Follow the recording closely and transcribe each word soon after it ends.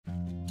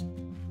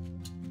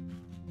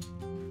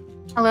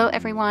Hello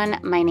everyone,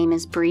 my name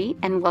is Bree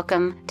and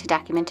welcome to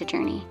Document a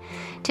Journey.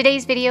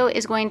 Today's video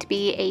is going to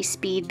be a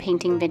speed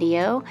painting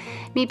video.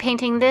 Me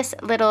painting this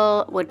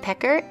little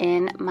woodpecker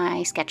in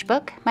my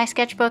sketchbook. My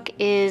sketchbook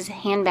is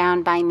hand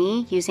bound by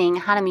me using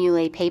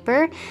Hahnemuhle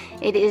paper.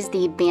 It is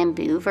the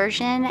bamboo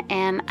version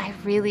and I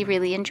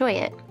really enjoy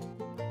it.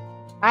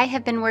 I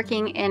have been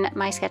working in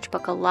my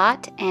sketchbook a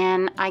lot,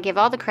 and I give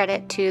all the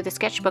credit to the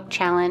sketchbook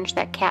challenge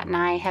that Kat and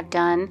I have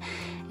done.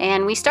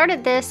 And we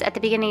started this at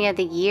the beginning of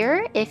the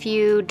year. If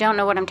you don't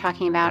know what I'm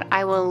talking about,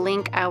 I will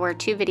link our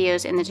 2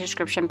 videos in the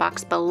description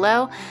box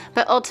below.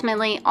 But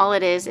ultimately, all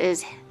it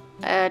is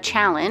a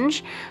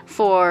challenge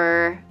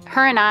for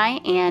her and I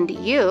and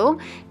you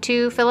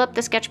to fill up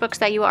the sketchbooks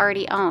that you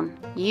already own.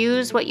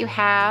 Use what you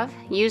have,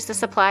 use the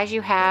supplies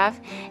you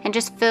have, and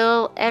just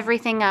fill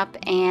everything up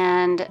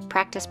and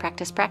practice.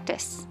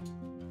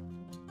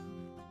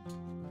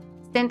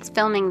 Since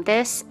filming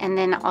this and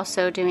then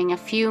also doing a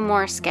few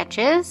more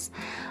sketches,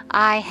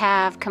 I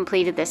have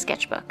completed this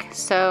sketchbook.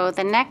 So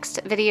the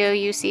next video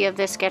you see of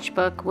this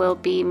sketchbook will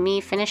be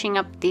me finishing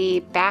up the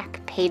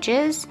back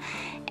pages,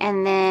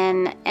 and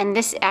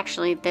this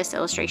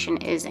illustration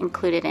is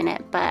included in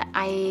it, but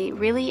I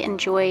really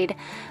enjoyed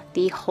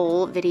the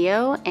whole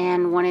video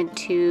and wanted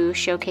to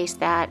showcase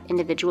that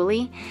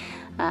individually.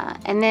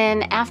 And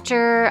then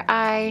after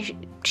I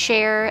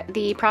share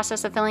the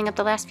process of filling up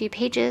the last few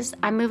pages,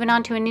 I'm moving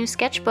on to a new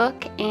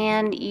sketchbook,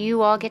 and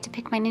you all get to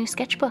pick my new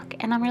sketchbook,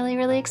 and I'm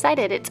really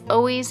excited. It's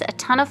always a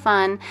ton of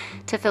fun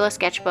to fill a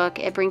sketchbook.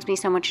 It brings me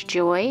so much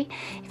joy.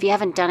 If you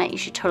haven't done it, you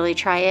should totally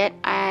try it.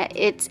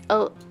 It's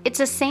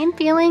the same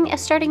feeling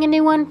as starting a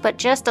new one, but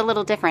just a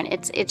little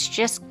different. It's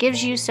just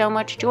gives you so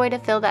much joy to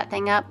fill that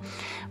thing up,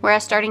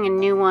 whereas starting a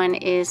new one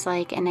is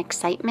like an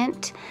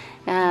excitement.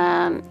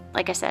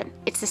 Like I said,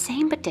 it's the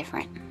same but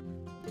different.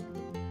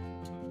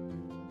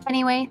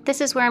 Anyway,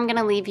 this is where I'm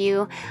gonna leave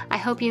you. I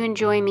hope you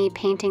enjoy me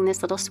painting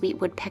this little sweet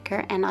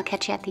woodpecker, and I'll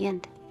catch you at the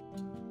end.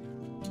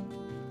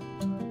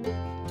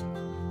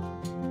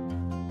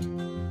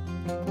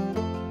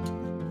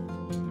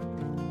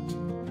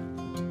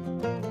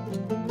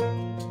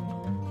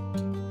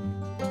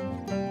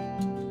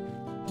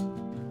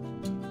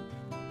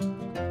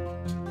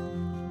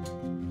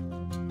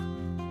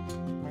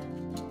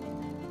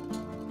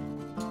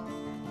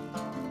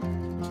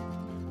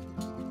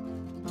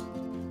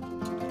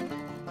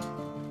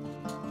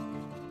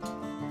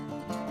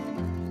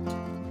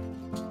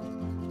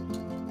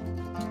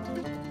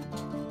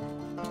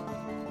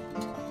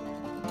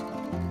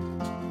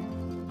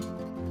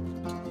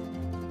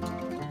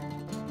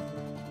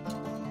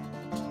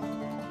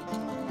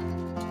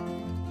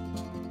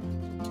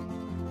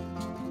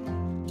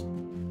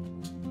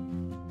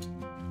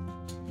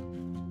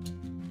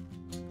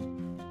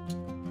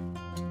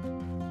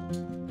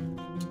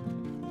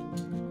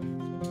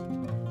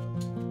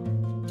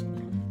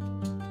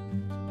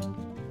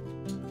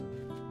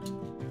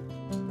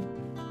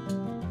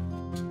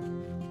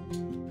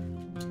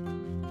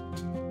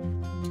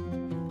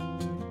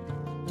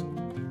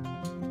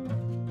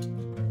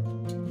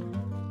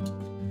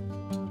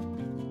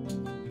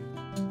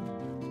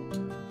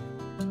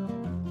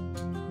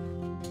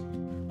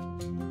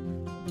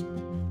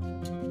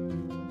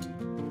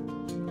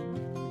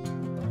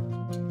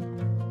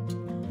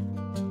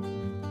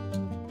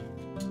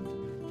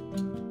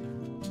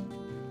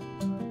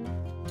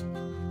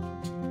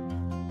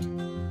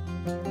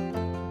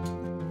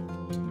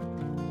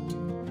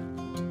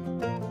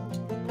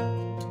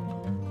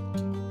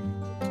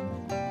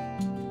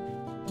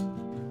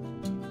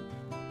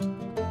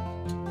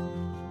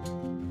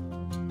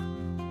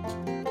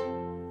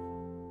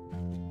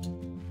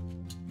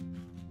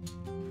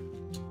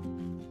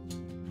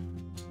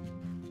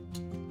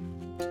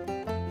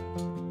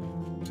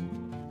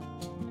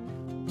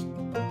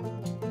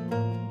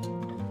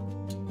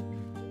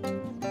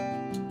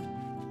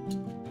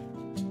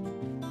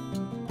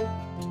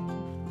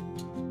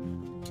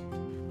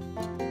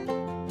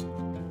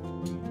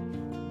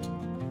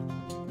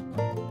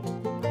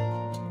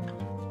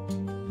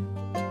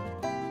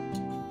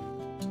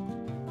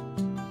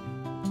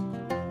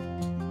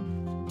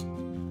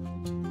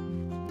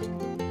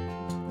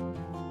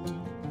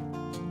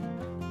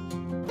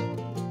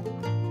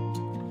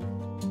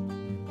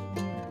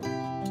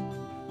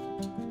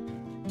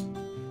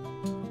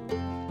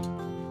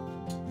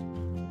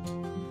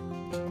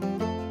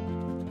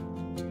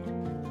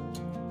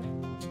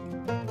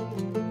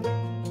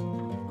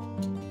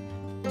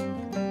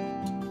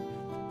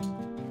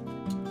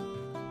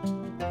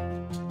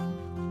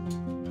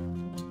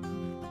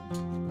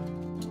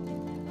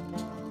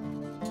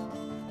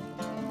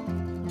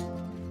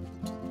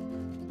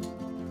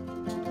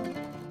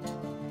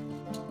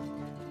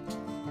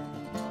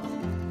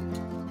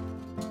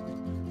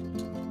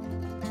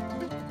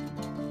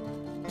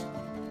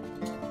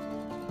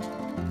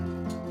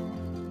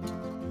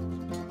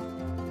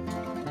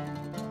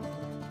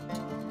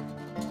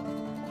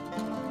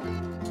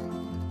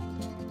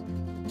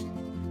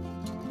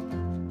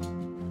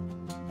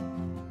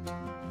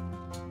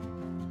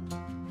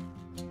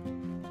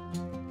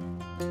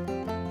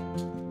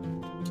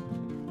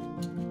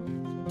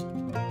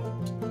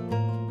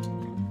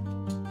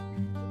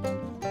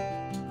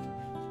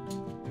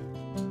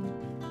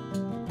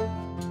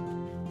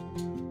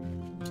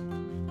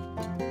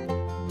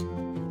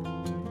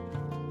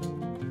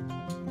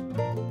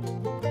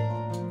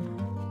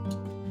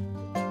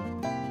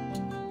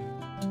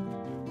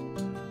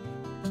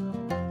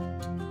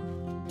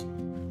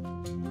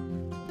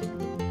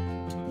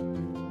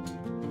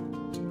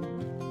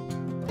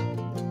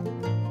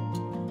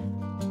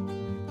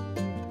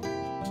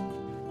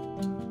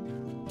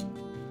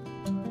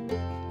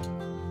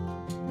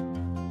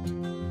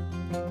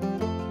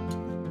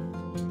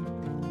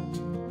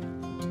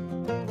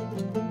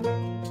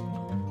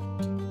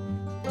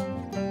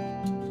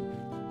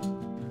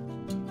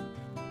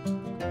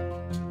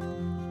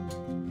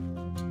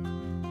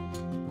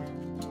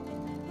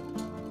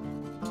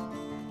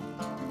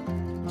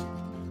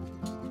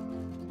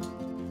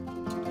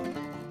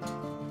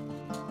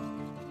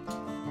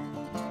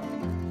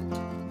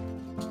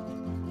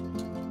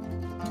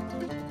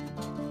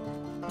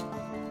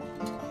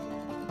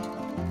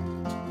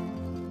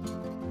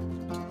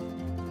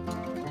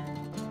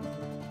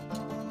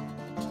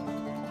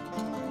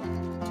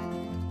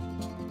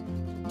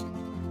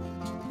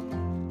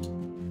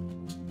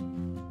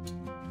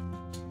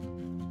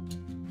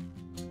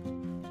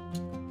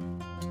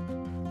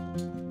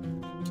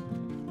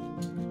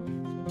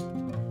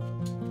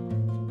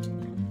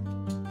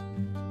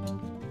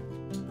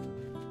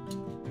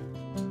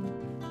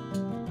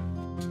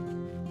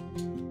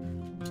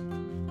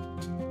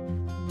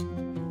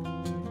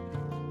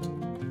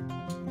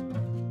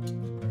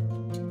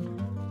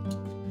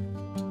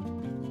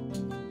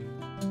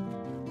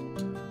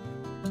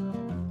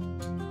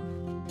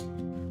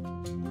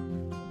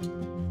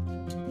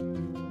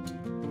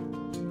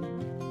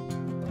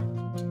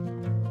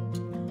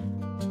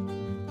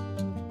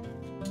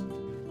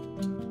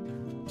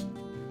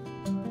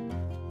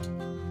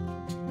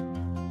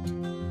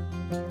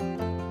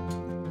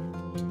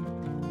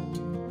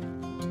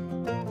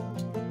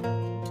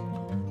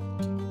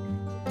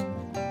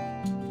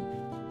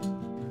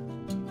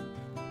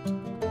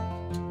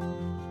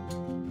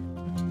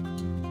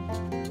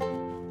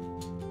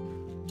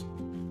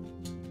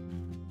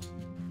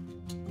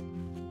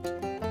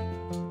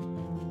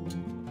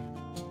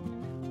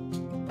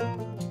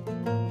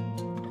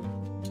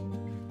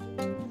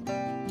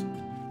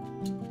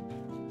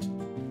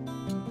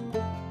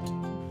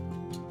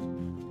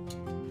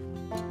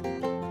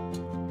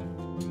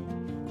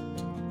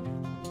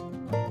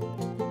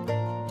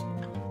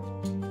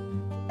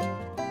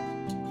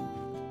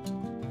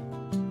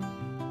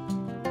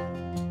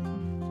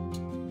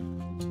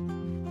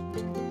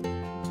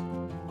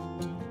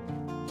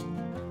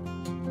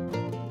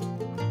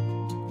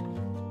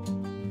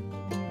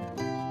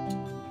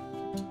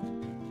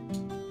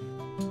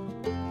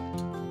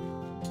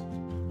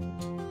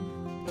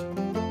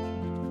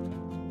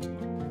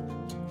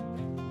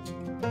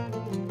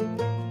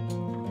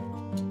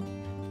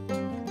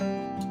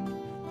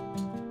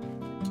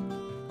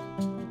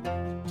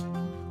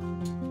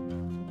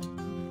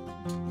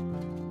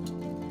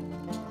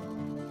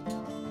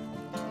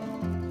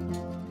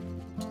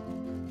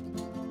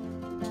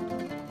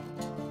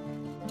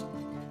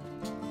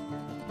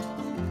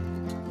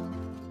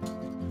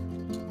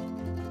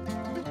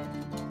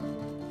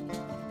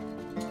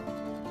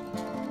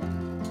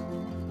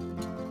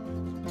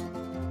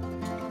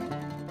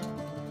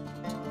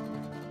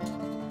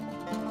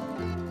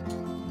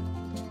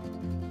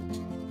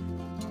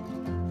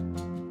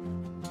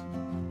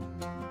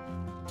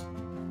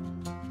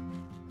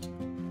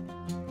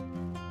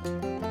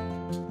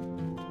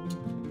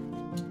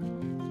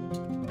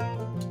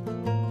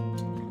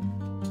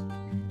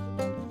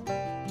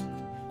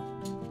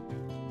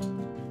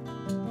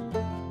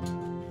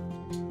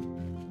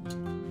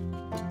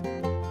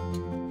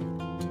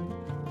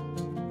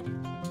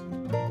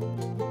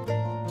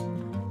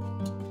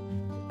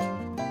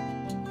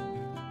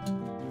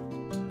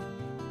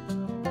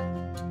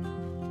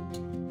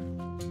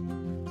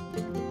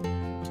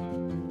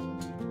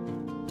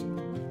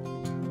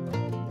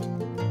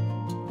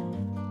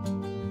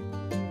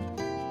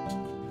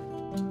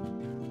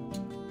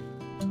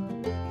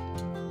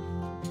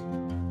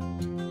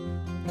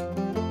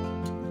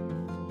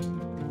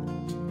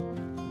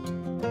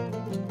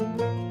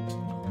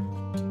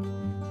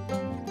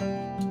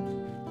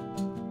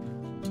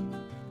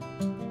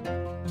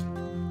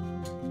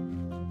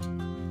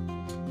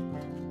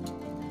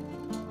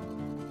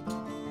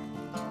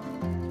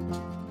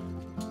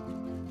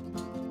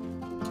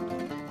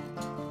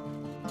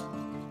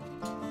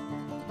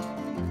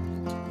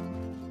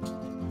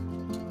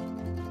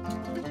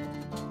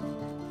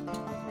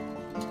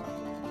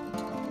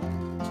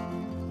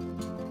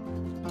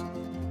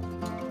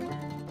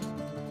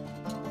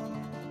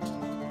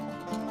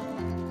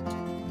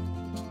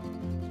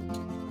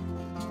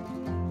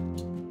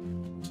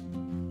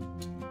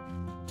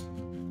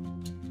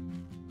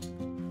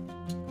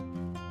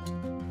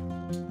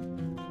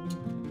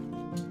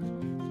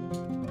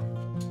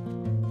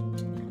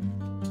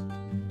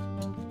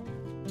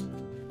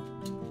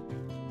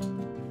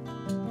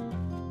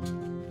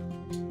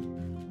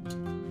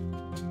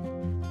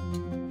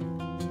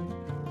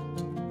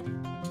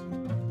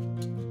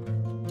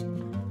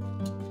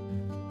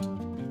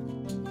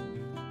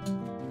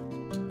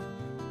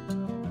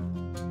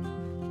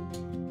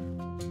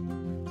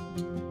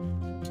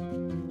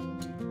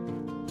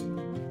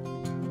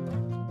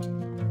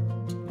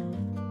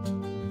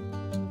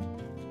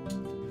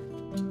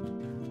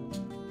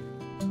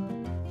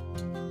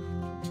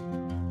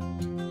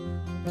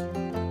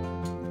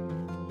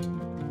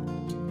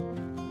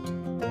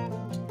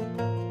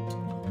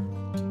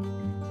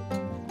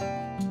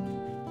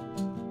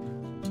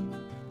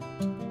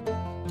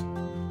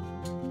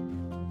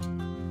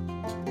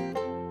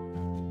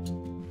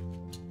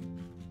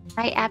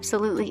 I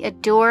absolutely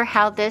adore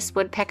how this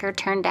woodpecker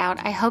turned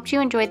out. I hope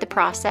you enjoyed the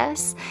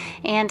process,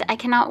 and I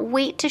cannot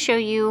wait to show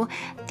you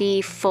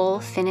the full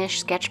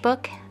finished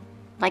sketchbook.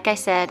 Like I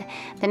said,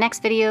 the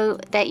next video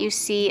that you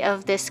see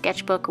of this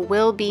sketchbook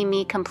will be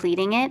me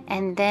completing it,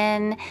 and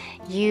then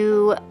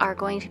you are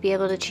going to be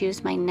able to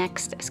choose my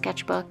next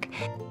sketchbook.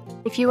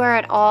 If you are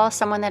at all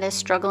someone that is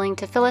struggling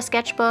to fill a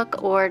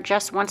sketchbook or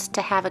just wants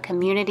to have a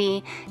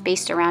community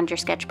based around your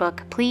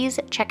sketchbook, please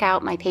check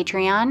out my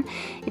Patreon.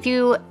 If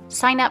you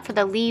sign up for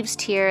the Leaves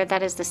tier,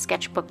 that is the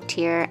sketchbook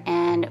tier,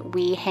 and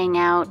we hang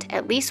out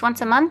at least once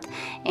a month,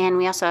 and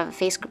we also have a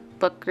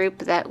Facebook group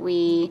that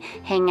we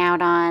hang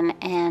out on,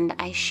 and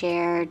I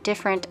share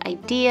different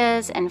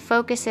ideas and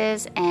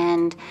focuses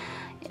and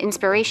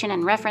inspiration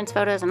and reference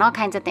photos and all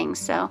kinds of things.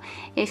 So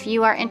if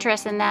you are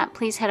interested in that,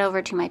 please head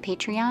over to my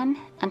Patreon.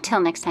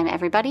 Until next time,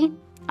 everybody,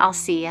 I'll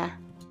see ya.